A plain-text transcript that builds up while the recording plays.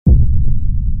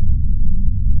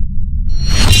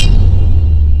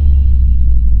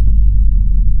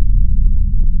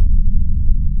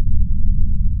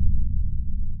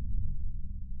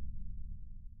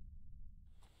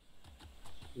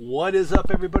What is up,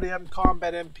 everybody? I'm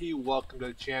CombatMp. Welcome to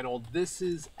the channel. This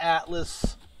is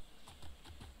Atlas.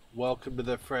 Welcome to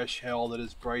the fresh hell that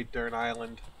is Brightdurn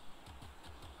Island.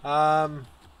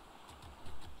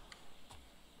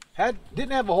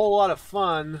 Didn't have a whole lot of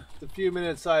fun the few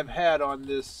minutes I've had on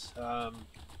this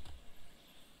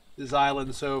this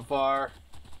island so far.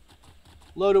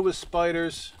 Loaded with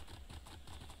spiders,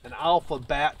 an alpha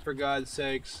bat for God's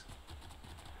sakes.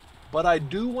 But I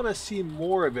do want to see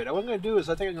more of it. What I'm going to do is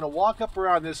I think I'm going to walk up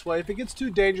around this way. If it gets too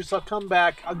dangerous, I'll come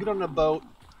back. I'll get on the boat.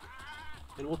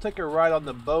 And we'll take a ride on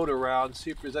the boat around.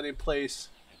 See if there's any place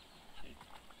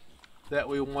that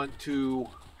we want to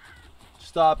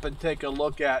stop and take a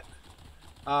look at.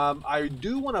 I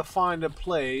do want to find a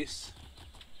place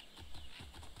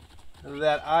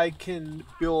that I can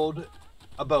build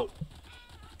a boat.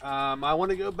 I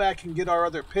want to go back and get our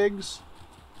other pigs.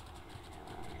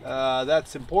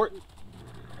 That's important.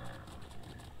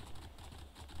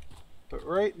 But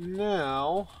right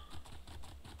now,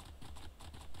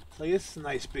 like, it's a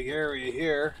nice big area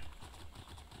here.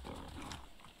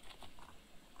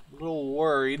 A little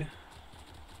worried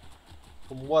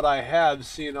from what I have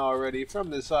seen already from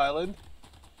this island.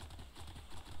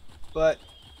 But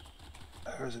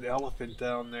there's an elephant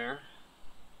down there.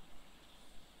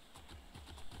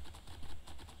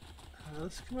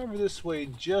 Let's come over this way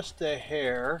just a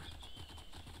hair.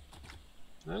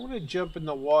 I want to jump in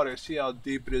the water, see how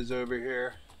deep it is over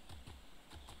here.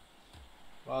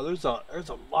 Wow, there's a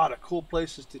lot of cool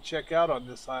places to check out on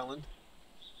this island.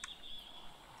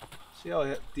 See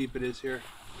how deep it is here.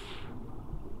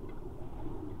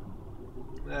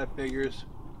 That figures.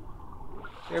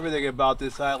 Everything about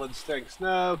this island stinks.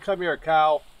 No, come here,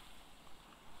 cow.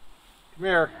 Come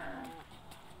here.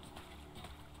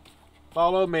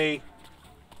 Follow me.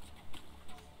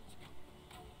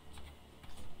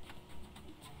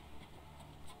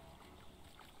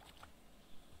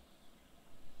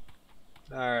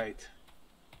 Alright.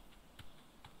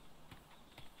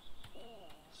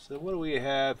 So what do we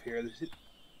have here?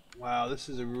 Wow, this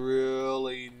is a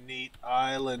really neat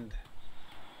island.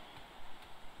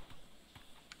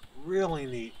 Really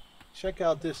neat. Check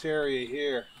out this area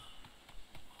here.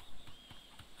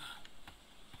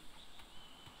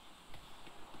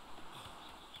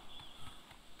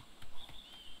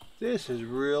 This is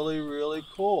really, really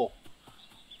cool.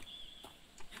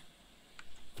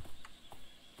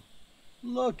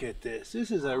 Look at this.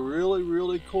 This is a really,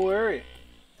 really cool area.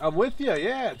 I'm with you.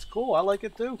 Yeah, it's cool. I like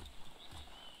it too.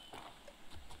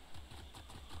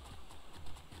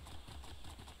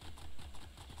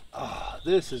 Ah,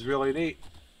 this is really neat.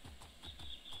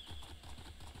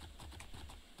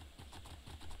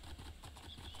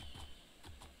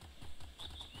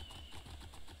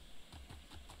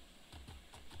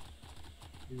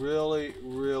 Really,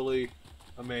 really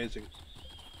amazing.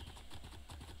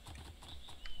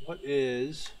 What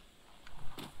is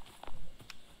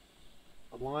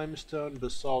a limestone,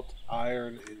 basalt,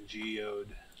 iron, and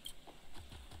geode?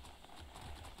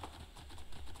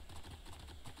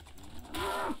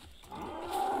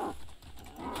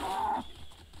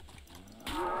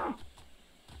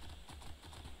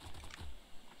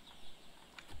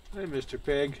 Hey, Mr.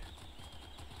 Pig.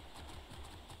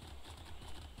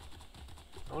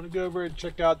 I want to go over and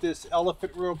check out this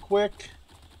elephant real quick.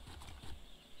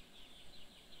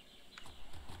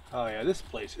 Oh yeah, this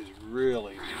place is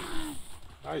really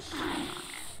nice.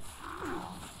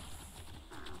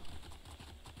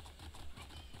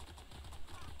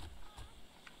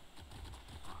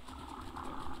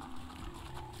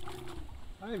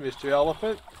 Hi, Mr.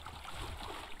 Elephant.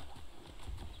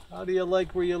 How do you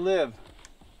like where you live?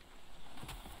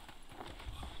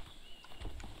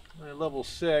 Level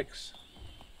 6.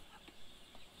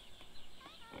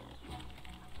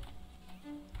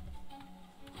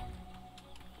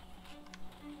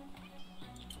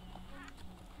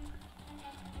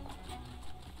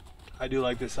 I do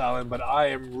like this island, but I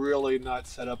am really not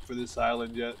set up for this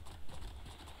island yet.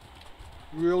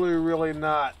 Really, really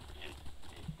not.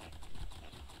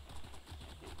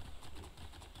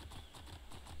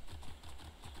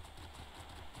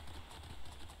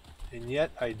 And yet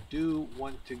I do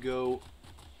want to go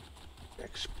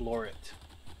explore it.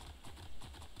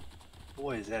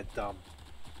 Boy, is that dumb.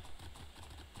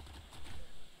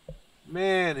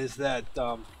 Man, is that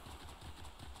dumb.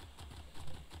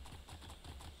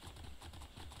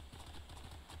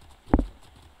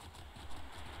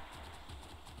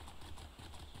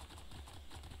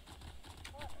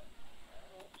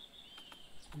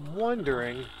 I'm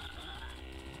wondering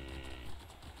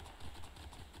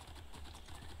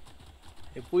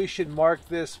if we should mark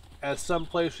this as some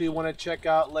place we want to check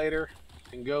out later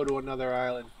and go to another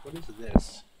island. What is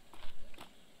this?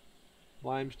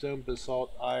 Limestone,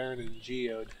 basalt, iron, and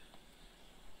geode.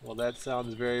 Well, that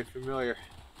sounds very familiar.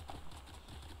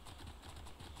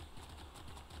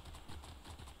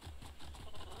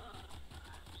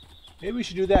 Maybe we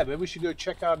should do that. Maybe we should go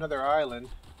check out another island.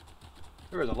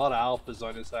 There is a lot of alphas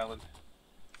on this island.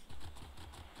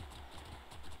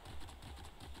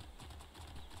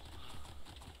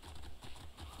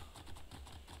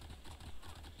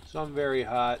 Some very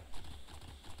hot.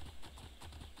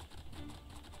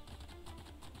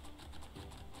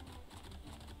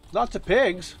 Lots of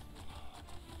pigs.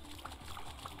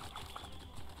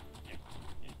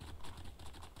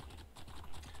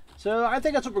 So I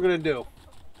think that's what we're going to do.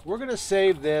 We're going to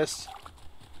save this.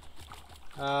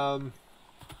 I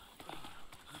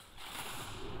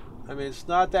mean, it's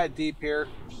not that deep here.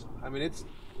 I mean, it's...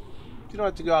 You don't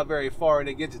have to go out very far and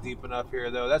it gets deep enough here,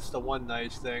 though. That's the one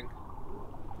nice thing.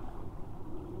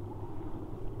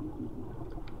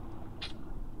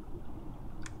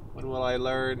 When will I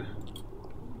learn?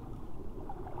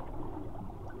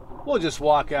 We'll just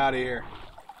walk out of here.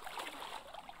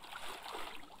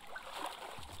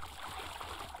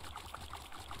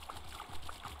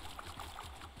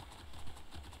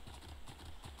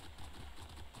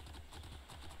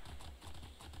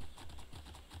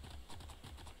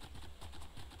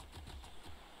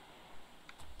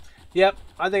 Yep,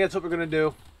 I think that's what we're going to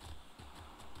do.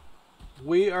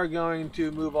 We are going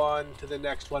to move on to the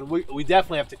next one. We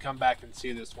definitely have to come back and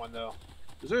see this one, though.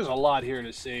 Because there's a lot here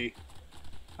to see.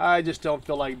 I just don't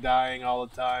feel like dying all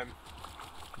the time.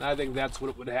 And I think that's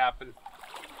what would happen.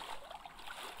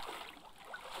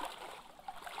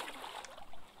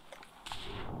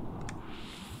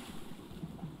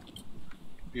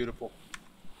 Beautiful.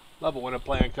 Love it when a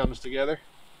plan comes together.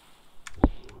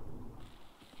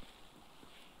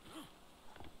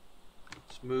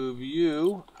 Let's move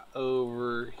you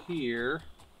over here.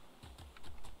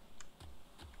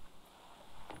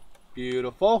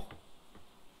 Beautiful.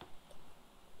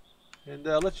 And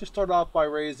let's just start off by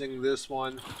raising this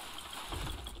one.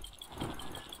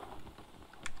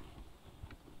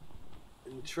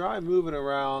 And try moving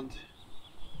around.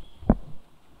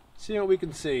 See what we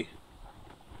can see.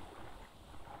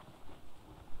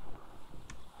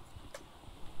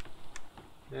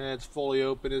 And it's fully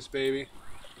open, this baby.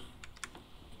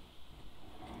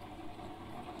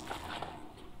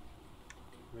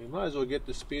 We might as well get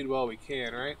the speed while we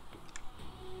can, right?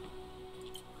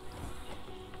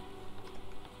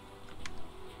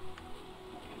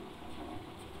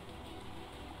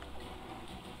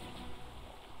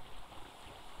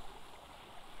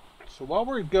 So while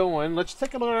we're going, let's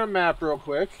take a look at our map real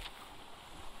quick.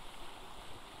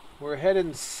 We're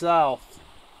heading south.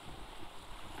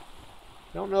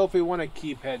 Don't know if we want to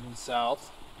keep heading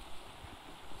south.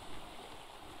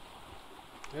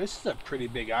 This is a pretty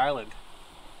big island.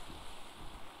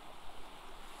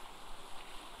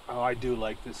 Oh, I do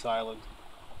like this island.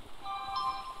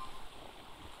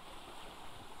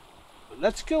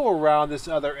 Let's go around this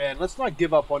other end. Let's not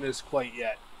give up on this quite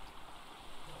yet.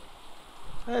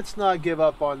 Let's not give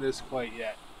up on this quite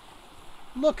yet.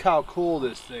 Look how cool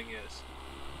this thing is.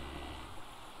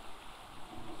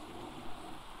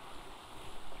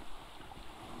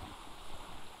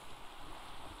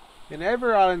 And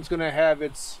every island's going to have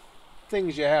its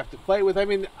things you have to fight with. I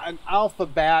mean, an alpha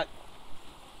bat,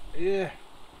 yeah,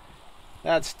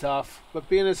 that's tough. But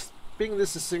being this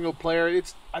a single player,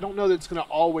 I don't know that it's going to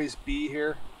always be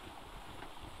here.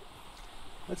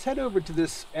 Let's head over to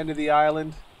this end of the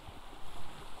island.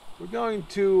 We're going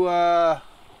to we'll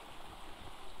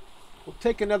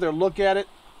take another look at it.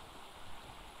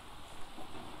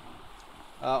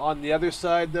 On the other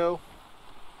side, though.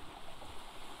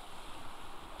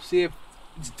 See if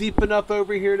it's deep enough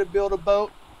over here to build a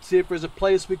boat. See if there's a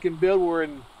place we can build where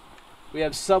we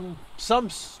have some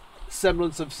semblance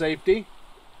of safety.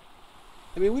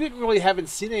 I mean, we haven't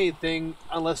seen anything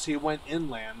unless he went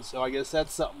inland, so I guess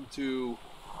that's something to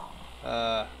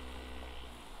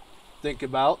think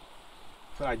about.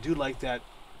 But I do like that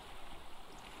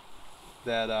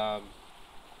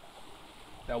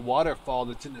waterfall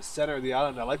that's in the center of the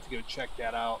island. I'd like to go check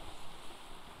that out.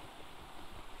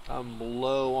 I'm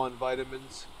low on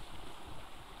vitamins.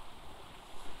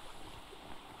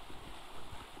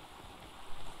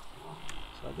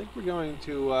 So I think we're going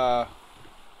to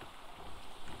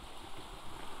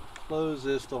close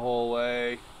this the whole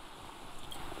way.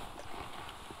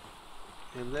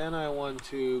 And then I want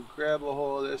to grab a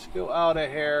hold of this, go out a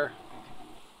hair.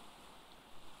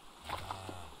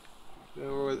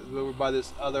 Over by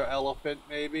this other elephant,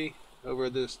 maybe. Over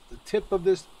the tip of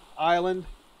this island.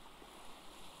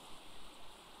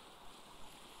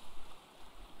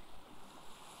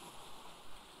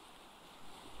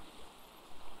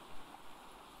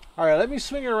 Alright, let me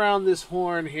swing around this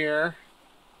horn here.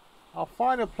 I'll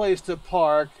find a place to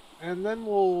park, and then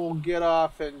we'll get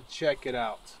off and check it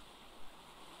out.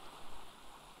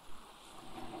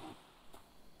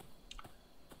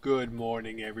 Good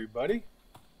morning, everybody.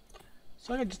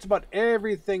 So I got just about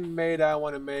everything made I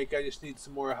want to make. I just need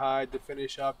some more hide to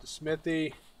finish off the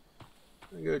smithy.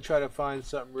 I'm going to try to find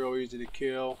something real easy to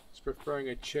kill. I was preferring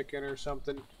a chicken or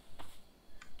something.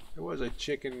 There was a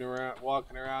chicken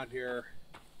walking around here.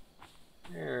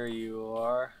 There you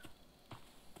are.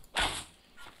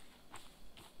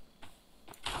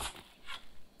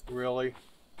 Really?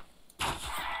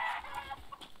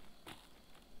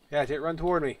 Yeah, run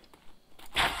toward me.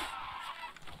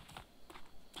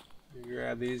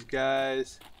 Grab these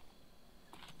guys.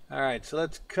 Alright, so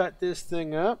let's cut this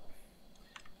thing up.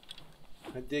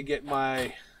 I did get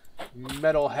my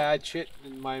metal hatchet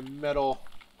and my metal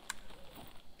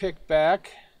pick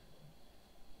back.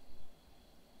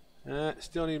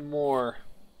 Still need more.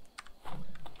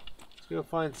 Let's go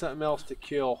find something else to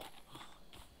kill.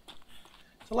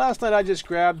 So last night I just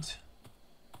grabbed...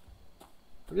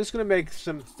 I'm just going to make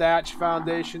some thatch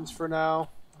foundations for now.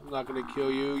 I'm not going to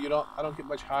kill you. I don't get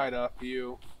much hide off of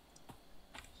you.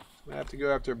 I have to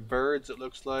go after birds, it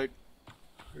looks like.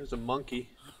 There's a monkey.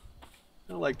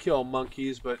 I don't like killing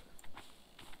monkeys, but...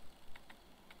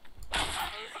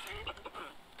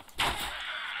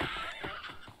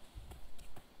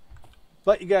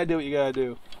 But you gotta do what you gotta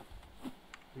do.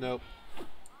 Nope.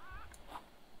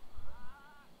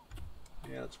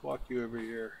 Yeah, let's walk you over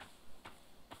here.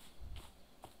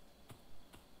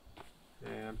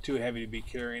 Yeah, I'm too heavy to be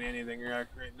carrying anything right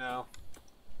now.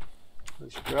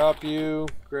 Let's drop you,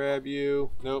 grab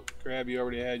you. Nope, grab you,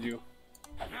 already had you.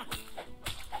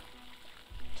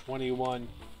 21.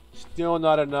 Still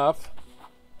not enough.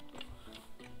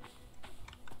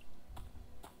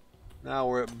 Now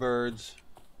we're at birds.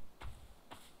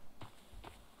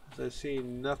 I see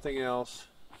nothing else.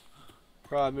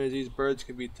 Problem is these birds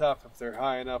can be tough if they're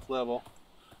high enough level.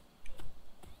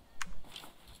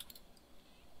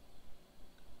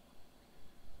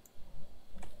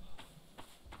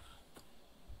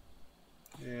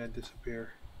 And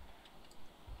disappear.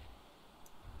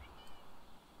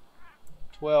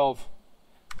 12.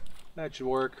 That should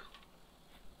work.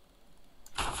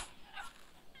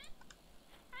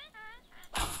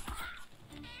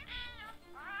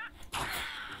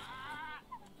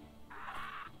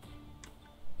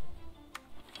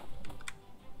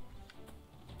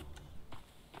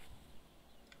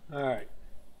 All right.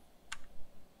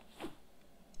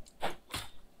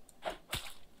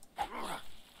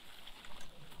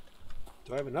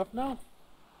 Do I have enough now?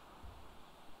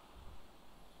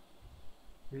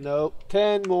 Nope.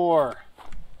 10 more.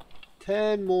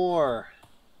 10 more.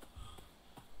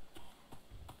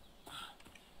 I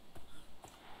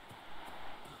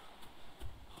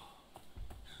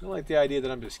don't like the idea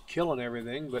that I'm just killing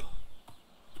everything, but...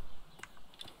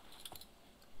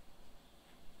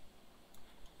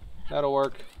 That'll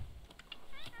work.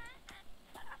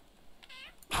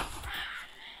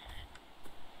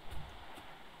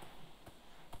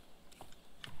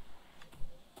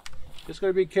 Just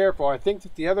gotta be careful. I think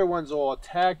that the other ones will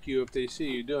attack you if they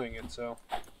see you doing it, so.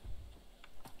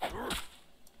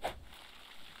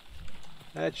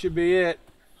 That should be it.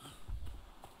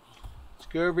 Let's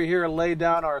go over here and lay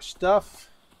down our stuff.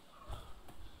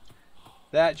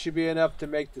 That should be enough to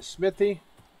make the smithy.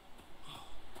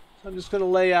 So I'm just going to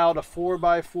lay out a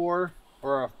 4x4,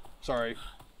 or a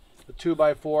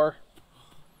 2x4.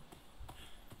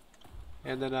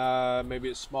 And then maybe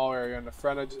a small area on the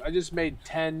front. I just made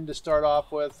 10 to start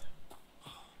off with.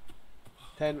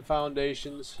 10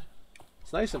 foundations.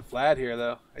 It's nice and flat here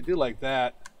though. I do like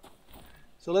that.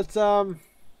 So let's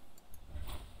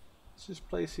just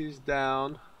place these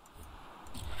down.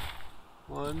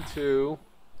 1, 2.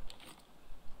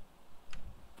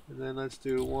 And then let's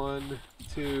do 1,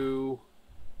 2,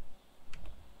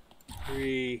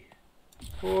 3,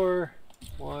 4.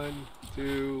 1,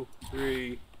 2,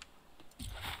 3,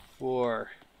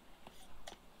 4.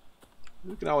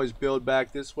 We can always build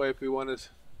back this way if we want to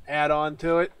add on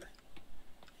to it.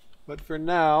 But for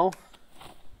now,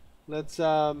 let's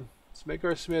make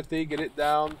our smithy, get it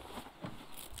down,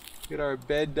 get our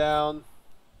bed down.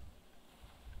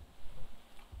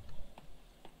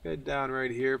 Bed down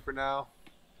right here for now.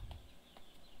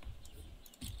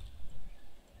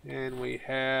 And we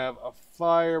have a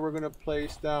fire we're going to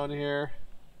place down here.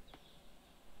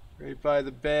 Right by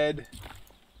the bed.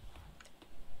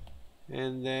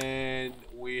 And then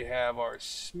we have our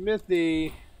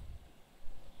smithy.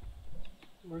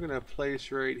 We're going to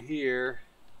place right here.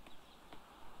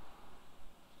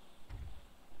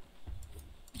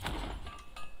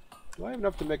 Do I have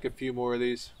enough to make a few more of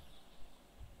these?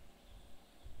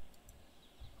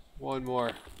 One more.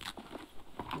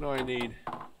 What do I need?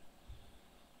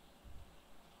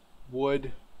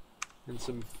 Wood and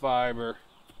some fiber.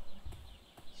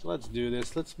 So let's do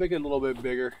this. Let's make it a little bit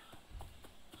bigger.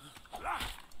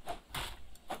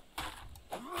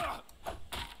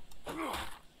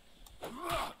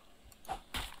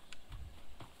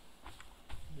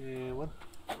 And what?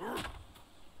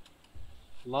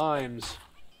 Limes.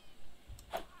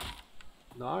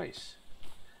 Nice.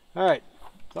 Alright.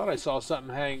 Thought I saw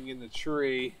something hanging in the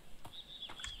tree.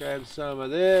 Let's grab some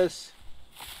of this.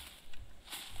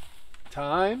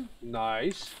 Thyme.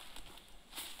 Nice.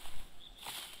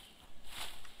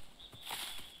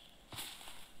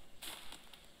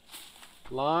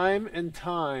 Lime and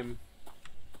thyme.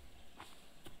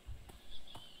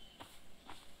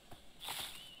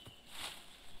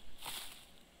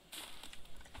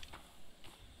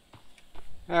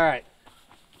 All right.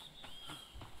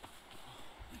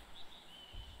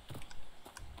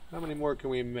 How many more can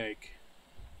we make?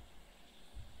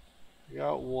 We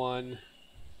got one.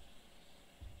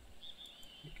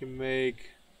 We can make.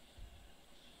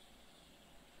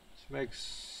 Let's make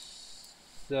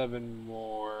 7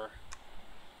 more.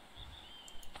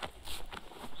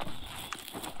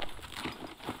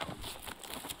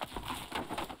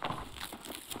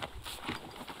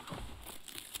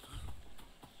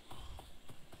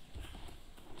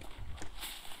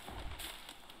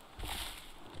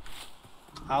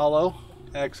 Hollow,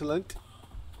 excellent.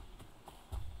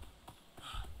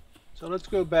 So let's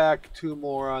go back 2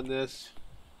 more on this.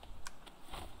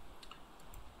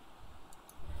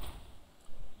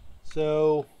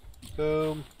 So,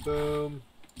 boom, boom,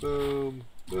 boom,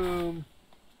 boom.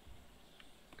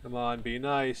 Come on, be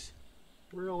nice.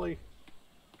 Really?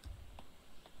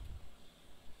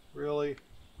 Really?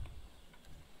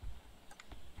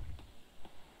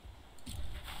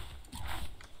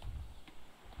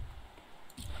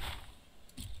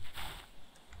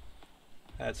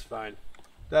 That's fine.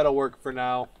 That'll work for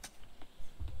now.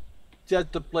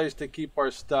 Just a place to keep our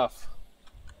stuff.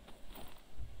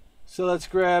 So let's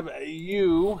grab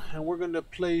you, and we're going to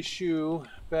place you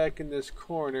back in this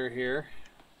corner here.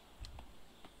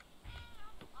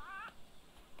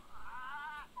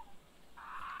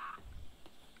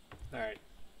 Alright.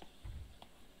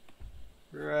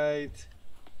 Right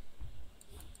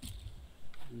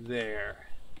there.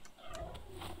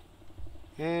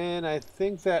 And I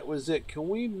think that was it. Can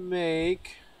we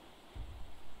make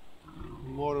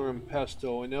mortar and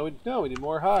pestle? No, we need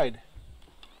more hide.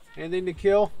 Anything to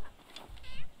kill?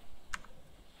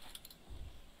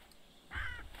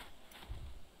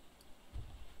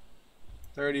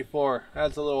 $34.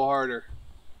 That's a little harder.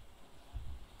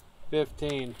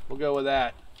 15. We'll go with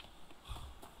that.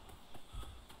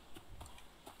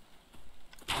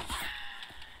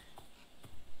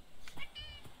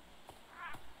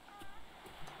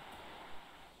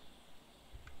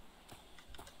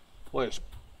 Boy,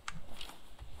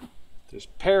 there's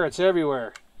parrots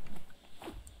everywhere.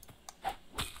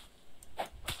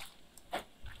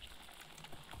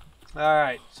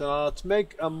 Alright, so let's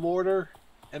make a mortar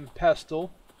and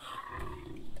pestle.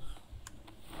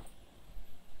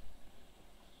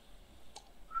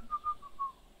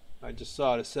 I just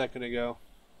saw it a second ago.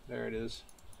 There it is.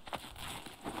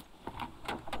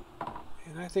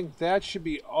 And I think that should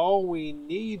be all we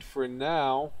need for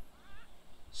now.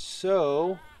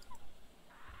 So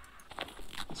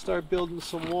let's start building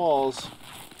some walls.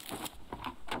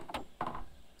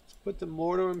 Let's put the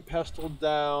mortar and pestle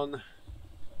down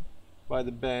by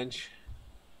the bench.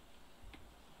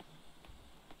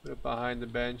 Put it behind the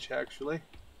bench, actually.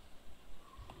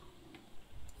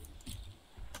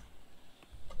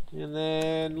 And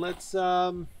then let's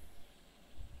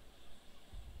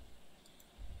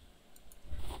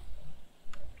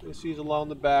place these along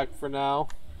the back for now.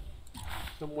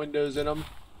 Some windows in them,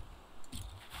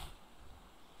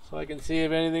 so I can see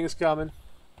if anything's coming.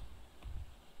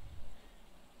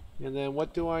 And then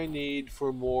what do I need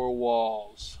for more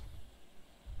walls?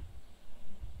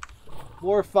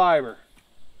 More fiber.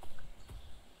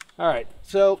 Alright,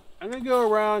 so I'm going to go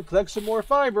around, collect some more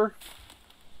fiber.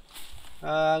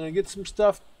 I'm going to get some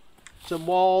stuff, some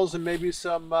walls and maybe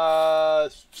some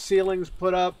ceilings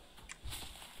put up,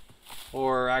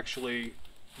 or actually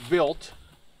built.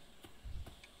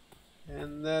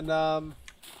 And then,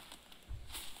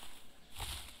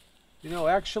 you know,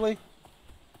 actually,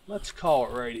 let's call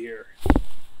it right here.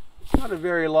 It's not a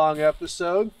very long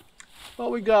episode,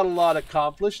 but we got a lot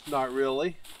accomplished. Not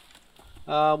really.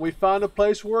 We found a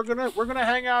place where we're gonna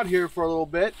hang out here for a little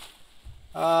bit.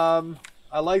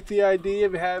 I like the idea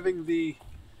of having the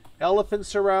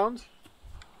elephants around.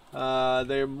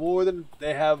 They have more than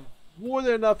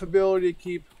enough ability to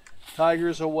keep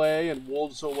tigers away and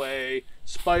wolves away,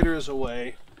 spiders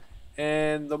away,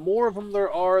 and the more of them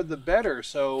there are, the better.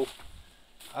 So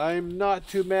I'm not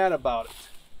too mad about it.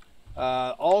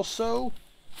 Also,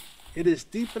 it is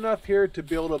deep enough here to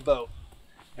build a boat.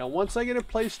 And once I get a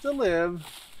place to live,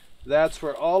 that's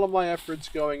where all of my effort's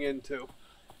going into.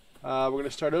 We're going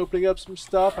to start opening up some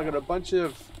stuff. I got a bunch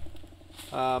of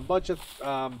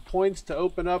points to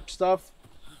open up stuff.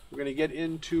 We're going to get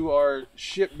into our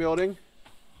shipbuilding.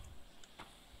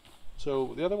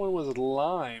 So the other one was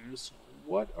limes.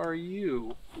 What are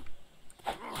you?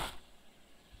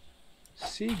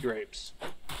 Sea grapes.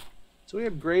 So we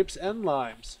have grapes and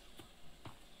limes.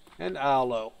 And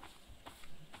aloe.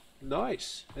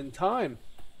 Nice. And thyme.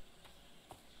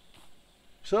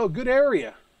 So good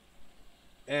area.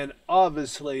 And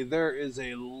obviously there is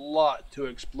a lot to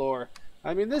explore.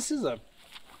 I mean, this is a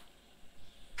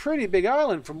pretty big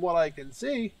island from what I can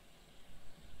see.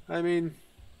 I mean,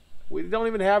 we don't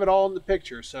even have it all in the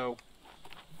picture, so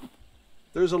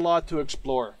there's a lot to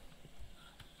explore.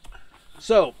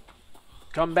 So,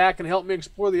 come back and help me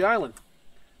explore the island.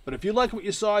 But if you like what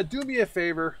you saw, do me a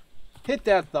favor, hit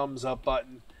that thumbs up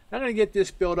button. I'm going to get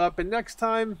this built up, and next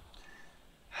time,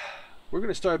 we're going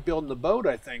to start building the boat,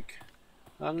 I think.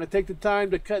 I'm going to take the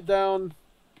time to cut down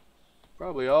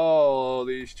probably all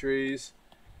these trees.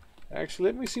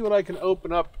 Actually, let me see what I can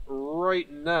open up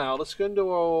right now. Let's go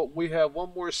into we have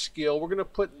one more skill. We're going to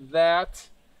put that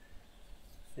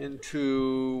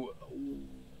into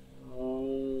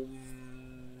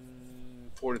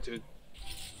fortitude.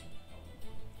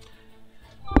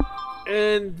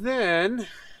 And then,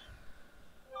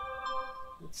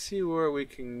 let's see where we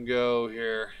can go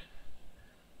here.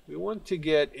 We want to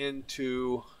get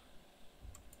into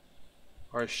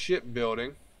our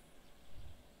shipbuilding.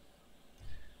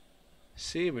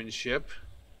 Seamanship.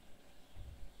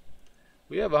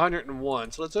 We have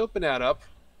 101, so let's open that up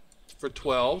for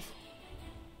 12.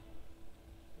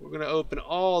 We're going to open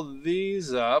all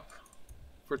these up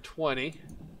for 20.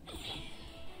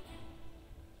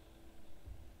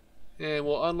 And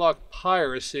we'll unlock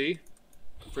piracy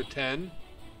for 10.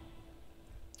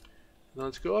 Now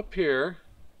let's go up here.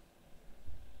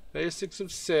 Basics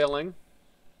of sailing.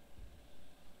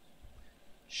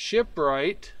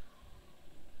 Shipwright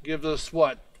gives us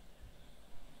what?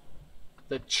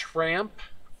 The tramp,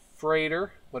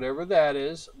 freighter, whatever that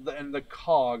is, and the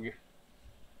cog.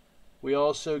 We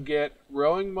also get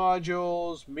rowing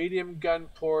modules, medium gun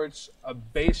ports, a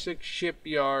basic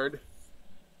shipyard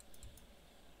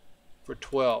for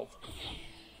 12.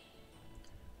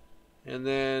 And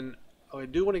then I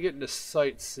do want to get into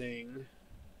sightseeing.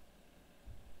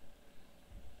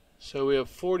 So we have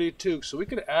 42, so we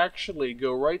could actually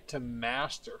go right to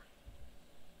master.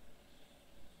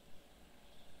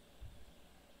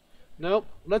 Nope.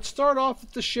 Let's start off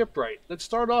with the shipwright. Let's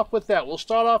start off with that. We'll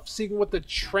start off seeing what the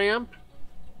tramp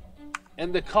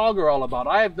and the cog are all about.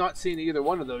 I have not seen either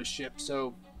one of those ships,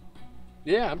 so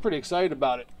yeah, I'm pretty excited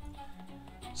about it.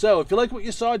 So if you like what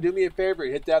you saw, do me a favor,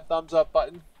 hit that thumbs up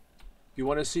button. If you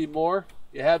want to see more,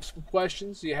 you have some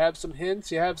questions, you have some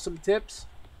hints, you have some tips,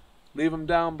 leave them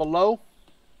down below.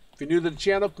 If you're new to the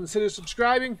channel, consider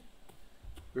subscribing.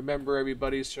 Remember,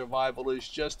 everybody, survival is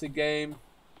just a game.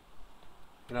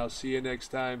 And I'll see you next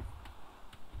time.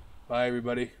 Bye,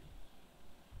 everybody.